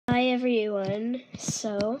everyone.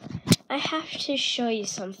 So, I have to show you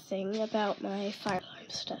something about my fire alarm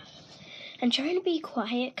stuff. I'm trying to be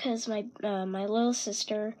quiet because my little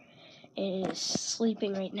sister is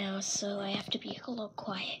sleeping right now, so I have to be a little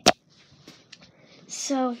quiet.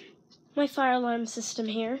 So, my fire alarm system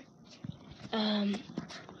here. Of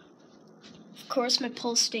course, my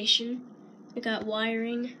pulse station. I got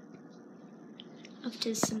wiring up to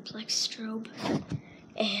the Simplex strobe,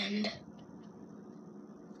 and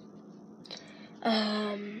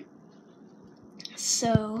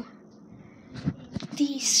so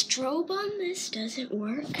the strobe on this doesn't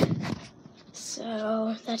work,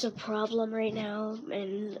 so that's a problem right now,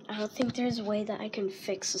 and I don't think there's a way that I can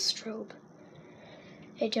fix the strobe.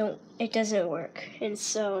 It doesn't work, and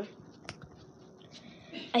so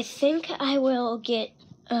I think I will get,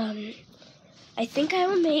 I think I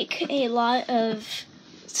will make a lot of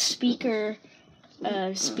speaker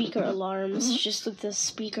alarms just with the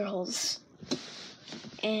speaker holes.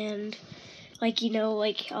 And,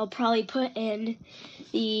 I'll probably put in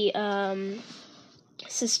the,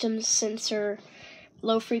 system sensor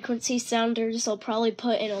low frequency sounders. I'll probably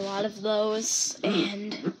put in a lot of those,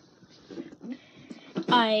 and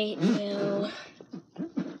I will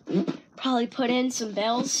probably put in some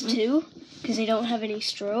bells too, because I don't have any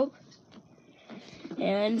strobe.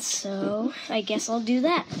 And so, I guess I'll do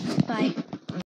that. Bye.